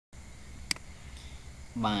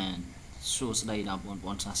Bạn xua đây là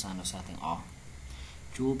bốn xa xa nó xa tiếng ó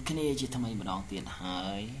chụp cái này chỉ thầm ấy mà đón tiền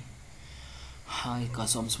hai có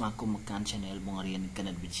xong mà cùng một kênh channel bằng riêng kênh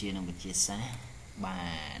được chia nó chia sẻ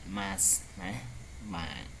bạn Mast này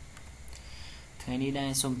bạn thế này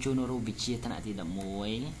đây xong chú nó bị chia thân lại thì đậm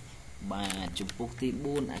muối bạn chụp bút tí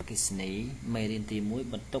buôn akisni mày riêng tí muối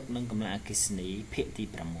bật tốc nâng cầm lại akisni phê tí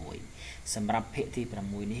pra muối sầm rập phê tí pra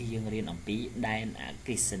muối này dương riêng ở pí đai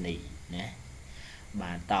akisni nè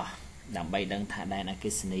bạn tỏ đằng bay đăng thả đai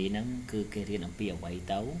akisni nâng cứ cái riêng ở pí ở vậy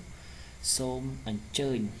tấu xôm anh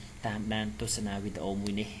chơi tam đan tôi sẽ nói video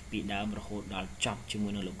mùi này bị đau một hột đó chọc cho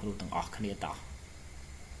mùi nó lục lưu thằng ọc khăn tỏ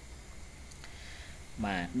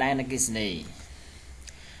mà đai akisni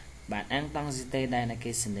bạn ăn tăng gì tê đây là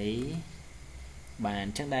cái này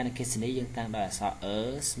bạn chắc đây là cái này dân tăng đòi sợ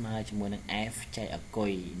ở smile cho muốn F chạy ở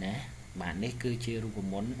cùi nè bạn ấy cứ chưa rùa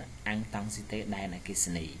muốn ăn tăng gì tê đây là cái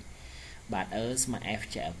này bạn ở smile F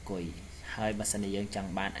chạy ở cùi hơi bà sân dân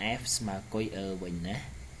chẳng bạn F smile cùi ở bình nè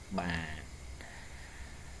bạn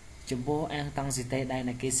chúng vô ăn tăng gì tê đây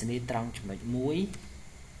là cái này trong chúng nó muối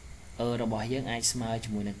ở rồi bỏ dân ai smile cho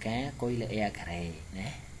muốn cá cùi là e kare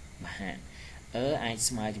nè bạn ở ai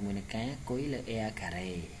smile cho mình cá cối là e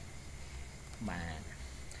kare bạn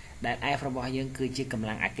đại ai phải bỏ dân cứ chỉ cầm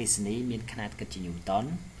lăng akisni miền khăn cất chỉ nhiều tón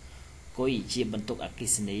cối chỉ bận tục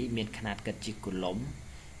akisni miền khăn cất chỉ cột lốm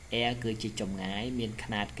e cứ chỉ trồng ngái miền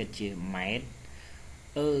khăn cất chỉ mét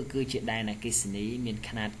cứ chỉ đại akisni miền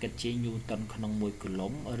khăn cất chỉ nhiều tón khăn mùi cột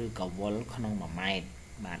lốm ở cầu vốn khăn mà mét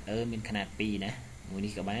bạn miền khăn pi nè mùi đi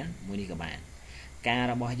các bạnการ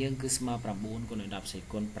ระบายยังคือสมาประบุนคนระดับใส่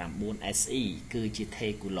คนประบุน SE คือจิตเท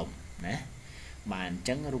กุลมนะบ้าน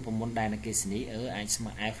จังรูปมนได้ในเกสนี้ไอสม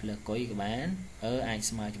า F เลยก้อยกับบ้านไอส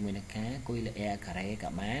มาจมูกนะคะก้อยเลยแอร์กระเรกั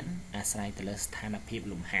บบ้านอาศัยแต่ละสถานพิบ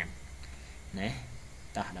ลุมหักนะ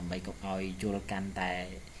ต่อดำไปกับอ้อยจูรกันแต่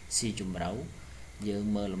ซีจุ่มเราเยอะ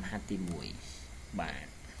เมื่อลุมหักตีมวยบ้าน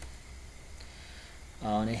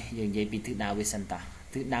นี่ยังยัยปีถือดาวเวสันต่อ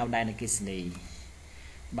ถือดาวได้ในเกสนี้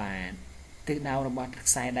บ้านtừ đầu là bạn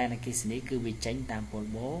sai đây là cái này cứ bị tránh tam pol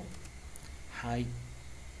bố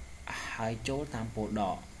hai chỗ tam pol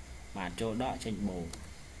đỏ bạn chỗ đỏ trên bộ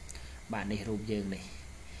bạn đi rụp dương này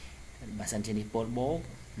bạn sân trên đi pol bố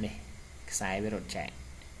này sai với rột chạy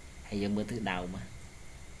hay dương mới từ đầu mà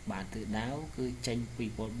bạn từ đầu cứ tranh vì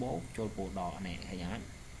pol bố cho pol đỏ này hay nhá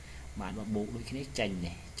bạn vào bộ đôi khi này chành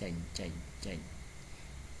này chành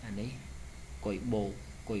anh ấy cối bố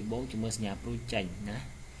cho mới nhà pru chành nè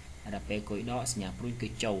là pe cối đó nhà pruin cái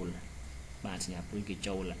trâu là bạn nhà pruin cái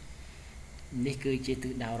trâu làនេះគឺជាទិ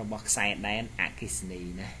សដៅរបស់ខ្សែដែនអគ្គិសនី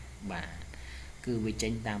ណាបាទគឺវាចេ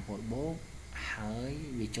ញតាមពតបូកហើយ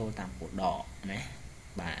វាចូលតាមពតដកណា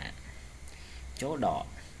បាទចូលដក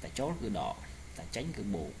តែចូលគឺដកតែចេញគឺ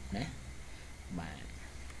បូកណា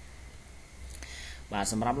បាទ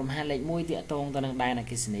សម្រាប់លំហាត់លេខ1ទាក់ទងទៅនឹងដែនអ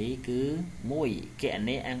គ្គិសនីគឺ1គណ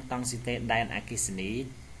នេអង្គតង់ស៊ីតេដែនអគ្គិសនី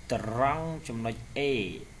ត្រង់ចំណុច A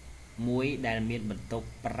មួយដែលមានបន្ទុក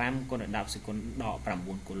5គុណ10សេគុណដក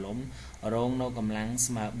9គូឡុំរងនៅកម្លាំង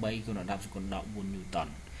ស្មើ3គុណ10សេគុណដក4ញូតន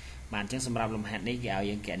បានអញ្ចឹងសម្រាប់លំហាត់នេះគេឲ្យ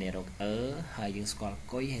យើងគណនារក ហើយយើងស្គាល់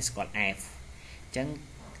គុយហើយស្គាល់ F អញ្ចឹង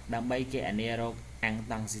ដើម្បីគណនារកអង្គ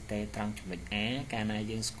តង់ស៊ីតេត្រង់ចំណុច A កាលណា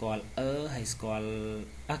យើងស្គាល់ ហើយស្គាល់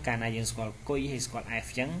កាលណាយើងស្គាល់គុយហើយស្គាល់ F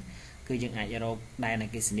អញ្ចឹងគឺយើងអាចរកដែនអ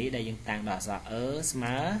គ្គិសនីដែលយើងតាំងដល់អក្សរ ស្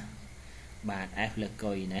មើបាទ F លើ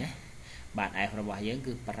គុយណាបាទ F របស់យើង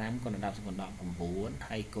គឺ5គុណ10សេគុណដក9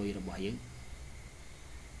ហើយគុយរបស់យើង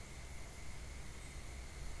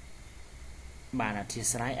បាទអធិ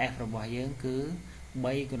ស្ស្រ័យ F របស់យើងគឺ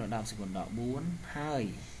3គុណ10សេគុណដក4ហើយ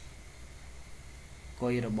គុ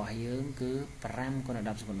យរបស់យើងគឺ5គុណ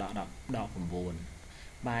10សេគុណដក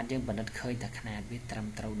9បាទយើងបណ្ឌិតឃើញថាຂະຫນាតវាត្រឹម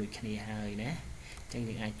ត្រូវដូចគ្នាហើយណាអញ្ចឹង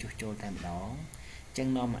យើងអាចចុះចូលតែម្ដងអញ្ចឹង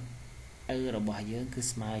នាំរបស់យើងគឺ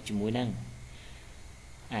ស្មើជាមួយនឹង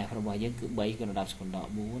របស់យើងគឺ3គុណ10សេគុណដក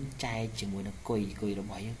4ចែកជាមួយនឹងគុយរប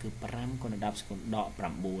ស់យើងគឺ5គុណ10សេគុណដក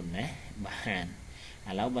9ណាបាទ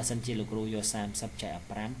ឥឡូវបើសិនជាលោកគ្រូយក30ចែកឲ្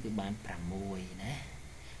យ5គឺបាន6ណា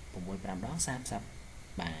6 5ដង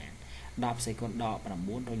30បាទ10សេគុណដក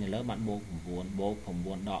9រុញនៅលើបានបូក9បូក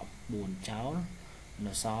9ដក4ចោល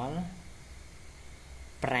នៅសល់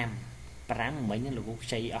5មិញលោកគ្រូខ្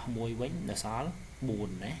ចីអស់មួយវិញនៅសល់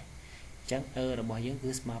4ណាចឹងរបស់យើងគឺ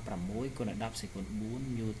ស្មើ6គុណ10សេគុណ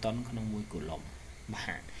4ញូតនក្នុង1គូឡុំ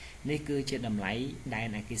បាទនេះគឺជាតម្លៃដែន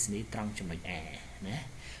អគ្គិសនីត្រង់ចំណុច A ណា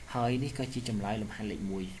ហើយនេះក៏ជាចម្លើយលំហាត់លេខ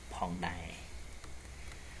1ផងដែរ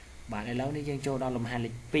បាទឥឡូវនេះយើងចូលដល់លំហាត់លេ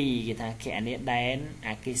ខ2គេថាគណនាដែនអ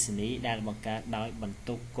គ្គិសនីដែលបង្កើតដោយបន្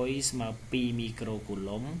ទុកគុយស្មើ2មីក្រូគូ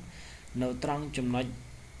ឡុំនៅត្រង់ចំណុច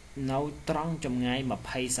នៅត្រង់ចម្ងាយ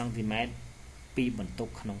20 cm ពីបន្ទុក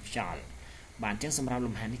ក្នុងខ្យល់បាទអញ្ចឹងសម្រាប់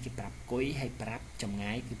លំហាត់នេះគេប្រាប់គុយហើយប្រាប់ចម្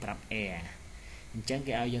ងាយគឺប្រាប់ air អញ្ចឹង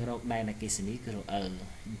គេឲ្យយើងរកដែនអគ្គិសនីគឺរក e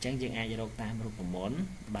អញ្ចឹងយើងអាចរកតាមរូបមន្ត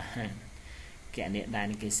បាទគណនាដែន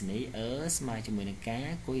អគ្គិសនី e ស្មើជាមួយនឹងការ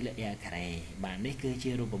គុយលើ air ការ៉េបាទនេះគឺ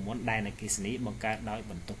ជារូបមន្តដែនអគ្គិសនីបង្កើតដោយ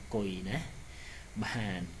បន្ទុកគុយណាបា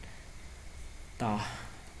ទតោះ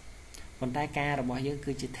ប៉ុន្តែការរបស់យើង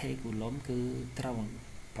គឺជាថេគូឡុំគឺត្រូវ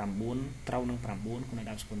9ត្រូវនឹង9គុណ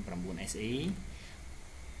ដល់10 9 SE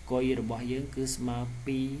គុយរបស់យើងគឺស្មើ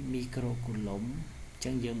2មីក្រូគូឡុំអញ្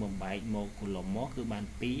ចឹងយើងបំបែកមកគូឡុំមកគឺបាន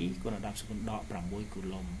2គុណដល់10 6គូ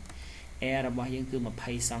ឡុំ air របស់យើងគឺ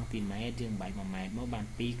20 cm យើងបែក1ម៉ែត្រមកបាន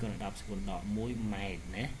2គុណដល់10 1ម៉ែត្រ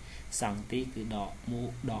ណាសង់ទីគឺដ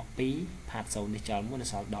ក2ផាត់0នេះចោល1ដ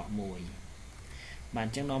ល់សល់ដក1បាទអ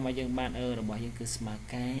ញ្ចឹងនាំមកយើងបាន របស់យើងគឺស្មើ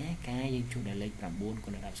ការយើងជួសដល់លេខ9គុ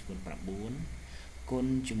ណដល់10 9គុណ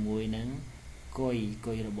ជាមួយនឹងគុ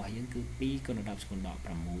យរបស់យើងគឺ2គុណដល់10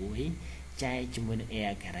 6ចែកជាមួយនឹង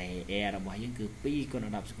air ការ៉េ air របស់យើងគឺ2គុណ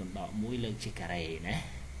ដល់10 1លើកជាការ៉េណា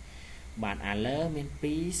បាទអាលើមាន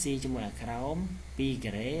2 c ជាមួយអាក្រោម2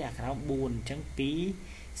ការ៉េអាក្រោម4អញ្ចឹង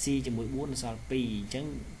2 c ជាមួយ4ដល់សល់2អញ្ចឹង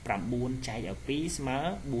9ចែកឲ្យ2ស្មើ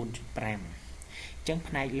 4.5 អញ្ចឹង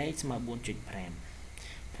ផ្នែកលេខស្មើ 4.5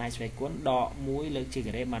 ផ្នែកស្វ័យគុណដក1លើកជា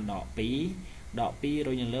ការ៉េបានដក2ដក2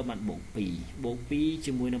រុញលើបានបូក2បូក2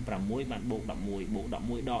ជាមួយនឹង6បានបូក11បូក11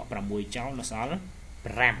ដក6ចោលដល់សល់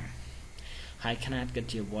5ហើយຂະຫນາດគិត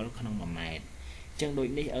ជាវ៉ុលក្នុង1ម៉ែត្រអញ្ចឹងដូច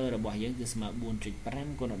នេះរបស់យើងគឺស្មើ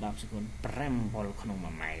 4.5 គុណដល់10 5វ៉ុលក្នុង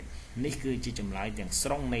1ម៉ែត្រនេះគឺជាចម្លើយទាំងស្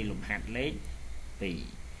រុងនៃលំហាត់លេខ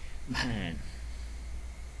2បាទ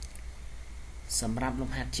សម្រាប់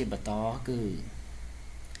លំហាត់ជាបន្តគឺ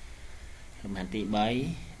លំហាត់ទី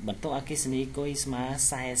3បន្ទុកអគ្គិសនីគុយស្មើ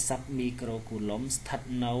40មីក្រូគូឡុំស្ថិត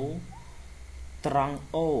នៅត្រង់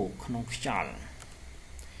O ក្នុងខ្យល់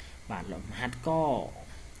បាទលំហាត់ក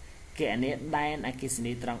គណនាដែនអគ្គិស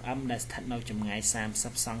នីត្រង់ M ដែលស្ថិតនៅចម្ងាយ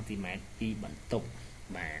30 cm ពីបន្ទុក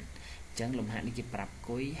បាទអញ្ចឹងលំហាត់នេះគេប្រាប់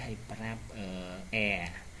គុយហើយប្រាប់ air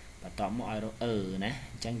បន្តមកឲ្យរក ណា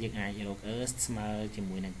អញ្ចឹងយើងអាចរក ស្មើជា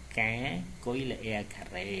មួយនឹងការគុយលើ air កា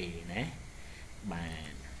រ៉េណាបា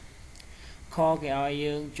ទខគេឲ្យ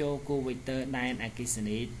យើងចូលគូវេក្ត័រដែនអគ្គិស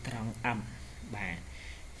នីត្រង់ M បាទ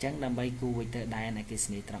អញ្ចឹងដើម្បីគូវេក្ត័រដែនអគ្គិស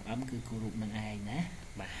នីត្រង់ M គឺគូរូបនឹងឯងណា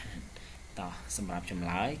បាទតោះសម្រាប់ចម្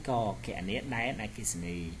លើយក៏គណនាដែនអគ្គិស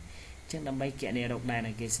នីអញ្ចឹងដើម្បីគណនារកដែន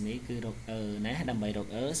អគ្គិសនីគឺរក ណាដើម្បីរក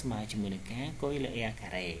ស្មើជាមួយនឹងការគុយលើ air កា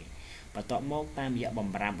រ៉េបន្ទាប់មកតាមរយៈបំ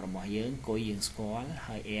រាមរបស់យើងគុយយើងស្គាល់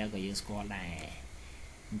ហើយ air ក៏យើងស្គាល់ដែរ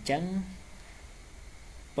អញ្ចឹង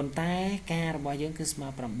ប៉ុន្តែការរបស់យើងគឺស្មើ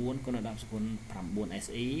9គុណដល់10 9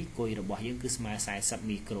 SE គុយរបស់យើងគឺស្មើ40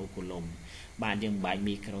មីក្រូគូឡុំបាទយើងបែក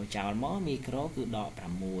មីក្រូចោលមកមីក្រូគឺដក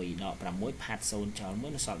6ផាត់0ចោល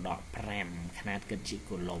1នៅសល់ដក5ຂະຫນາດគិតជា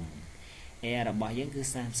គូឡុំ air របស់យើងគឺ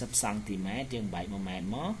30 cm យើងបែក1ម៉ែត្រ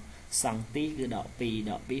មកសង់ទីគឺដក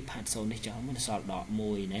2ផាត់0នេះចោល1នៅសល់ដក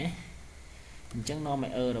1ណាអញ្ចឹងនាំឲ្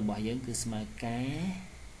យ របស់យើងគឺស្មើការ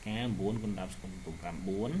9គុណដល់10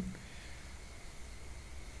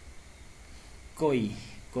 9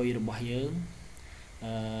គុយរបស់យើង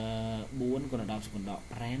4គុណដល់10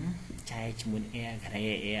 5ចែកជាមួយ air ការ៉េ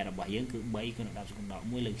air របស់យើងគឺ3គុណដល់10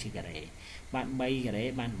 1លើកជាការ៉េបាទ3ការ៉េ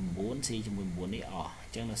បាន9 c ជាមួយ9នេះអស់អ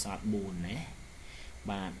ញ្ចឹងនៅសល់4ណា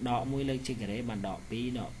បាទដក1លើកជាការ៉េបានដក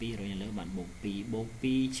2រុញលើបានបូក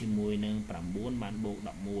2ជាមួយនឹង9បានបូក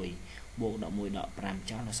11បូក11ដក5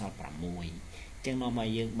ចោលនៅសល់6អញ្ចឹងនាំមក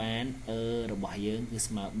យើងបានរបស់យើងគឺ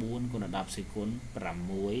ស្មើ4គុណដល់10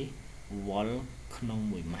 6វ៉ុលក្នុង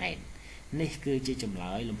1ម៉ែត្រនេះគឺជាចម្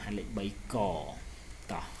លើយលំហាត់លេខ3ក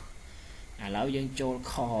តោះឥឡូវយើងចូល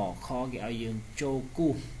ខគេឲ្យយើងចូលគូ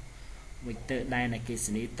សវេក្ត័រដែនអគ្គិស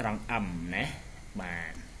នីត្រង់ M ណាបា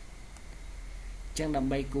ទអញ្ចឹងដើ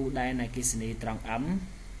ម្បីគូដែនអគ្គិសនីត្រង់ M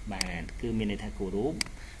បាទគឺមានន័យថាគូរូប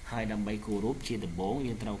ហើយដើម្បីគូរូបជាដំបូង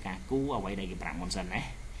យើងត្រូវការគូអ្វីដែលគេប្រាប់មុនសិនណា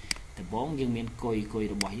ដំបូងយើងមានគុយ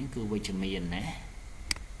របស់យើងគឺវិជ្ជមានណា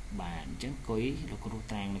បាទអញ្ចឹងគុយលោកគ្រូ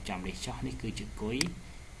ត្រាំងនៅចំនេះចោះនេះគឺជាគុយ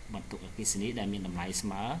បន្ទុកអគ្គិសនីដែលមានតម្លៃស្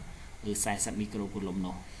មើគឺ40មីក្រូគូឡុំ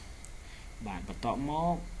នោះបាទបន្ទាប់ម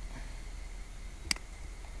ក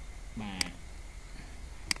បាទ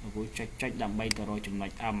លោកគ្រូចុចដើម្បីទៅរកចំណុច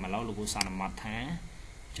M ឥឡូវលោកគ្រូសន្មតថា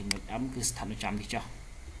ចំណុច M គឺស្ថិតនៅចំនេះចោះ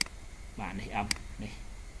បាទនេះ M នេះ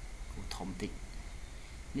គូធំតិច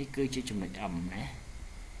នេះគឺជាចំណុច M ណា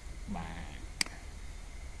បាទ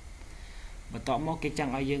បន្ទាប់មកគេច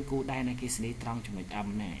ង់ឲ្យយើងគូដែនអគ្គិសនីត្រង់ចំណុច M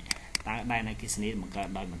ណាតើដែនអគ្គិសនីបង្កើត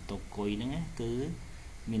ដោយបន្ទុកគុយហ្នឹងគឺ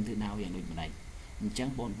មានទិសដៅយ៉ាងដូចម្ដេចអញ្ចឹង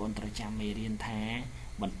បងប្អូនត្រូវចាំមេរៀនថា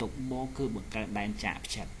បន្ទុកបូកគឺបង្កើតដែនចាក់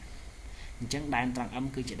ផ្ចិត chẳng đàn trăng âm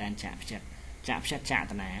cứ chỉ đàn chạm chất chạm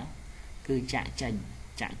tà nào cứ chạm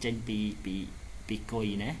chanh bị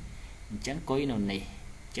cùi nè chẳng cùi nào này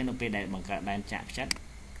chẳng nó bị đàn bằng cả đàn chạm chất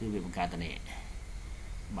cứ bị bằng cả tà nè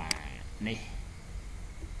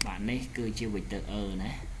bạn này cứ chưa bị tự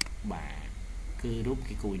nè bà cứ rút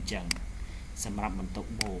cái cùi chẳng xâm rập bằng tốc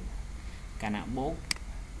bộ cả nạ bốt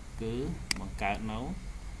cứ bằng cả nấu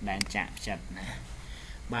đàn chạm chất nè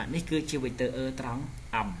bạn ấy cứ chưa bị tự trắng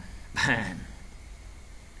ẩm bạn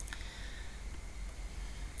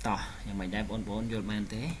tỏ nhưng mình đang bốn vô bàn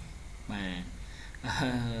thế mà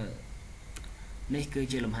này cứ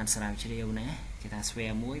chưa làm hạt sào chiều nè cái ta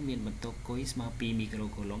xòe muối miền bận tốc cối small pi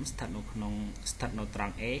microcolumn start nó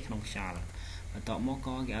trắng không xào và tỏ mô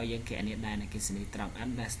có cái áo dân kẻ này đây là cái sự trắng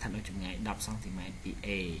ăn là start nó chừng ngày 10 cm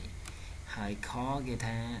pa hơi khó cái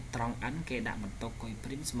ta trắng ăn cái đạm bận tốc cối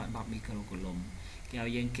prim smart 10 microcolumn cái áo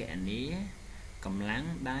dân kẻ này cầm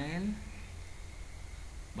láng đá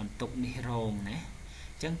bận tốc đi rồng nè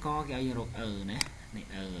chẳng có cái áo dân rột nè này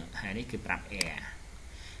hai đấyคือปรับ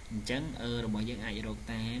chẳng rồi mọi dân ai rột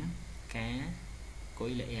tám cá cối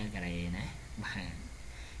lệ cái này nè mà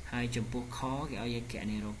hai chùm buộc khó cái áo dân kẻ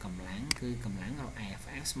này rồi cầm láng rồi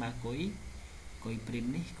phát smart cối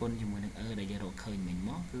prim ní con chùm mình để giờ rồi khơi mình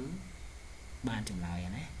mót cứ ban chùm lại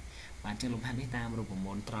nè bạn chân lục hành đi tam rồi một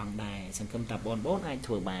môn tròn đài sân cơm tập 4 ai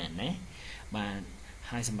thừa bàn nè bạn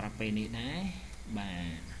hai sầm rạp này nè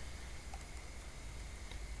bạn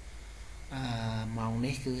mong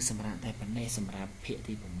này cứ sầm rạp tại phần này sầm rạp hiện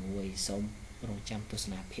thì của mùi sông rồi trăm tôi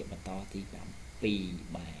snap hiện và to thì bạn pì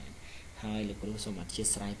bạn hai là có số mặt chia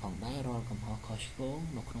sẻ phòng đá rồi cầm ho khó xuống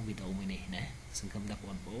nó không video mình này nè sân cơm tập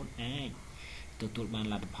 4 ai tụi bạn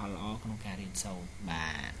là tập họ lo không cà riêng sâu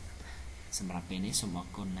bạnสำหรับเพลงนี้สม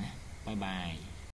บูรณ์นะบ๊ายบาย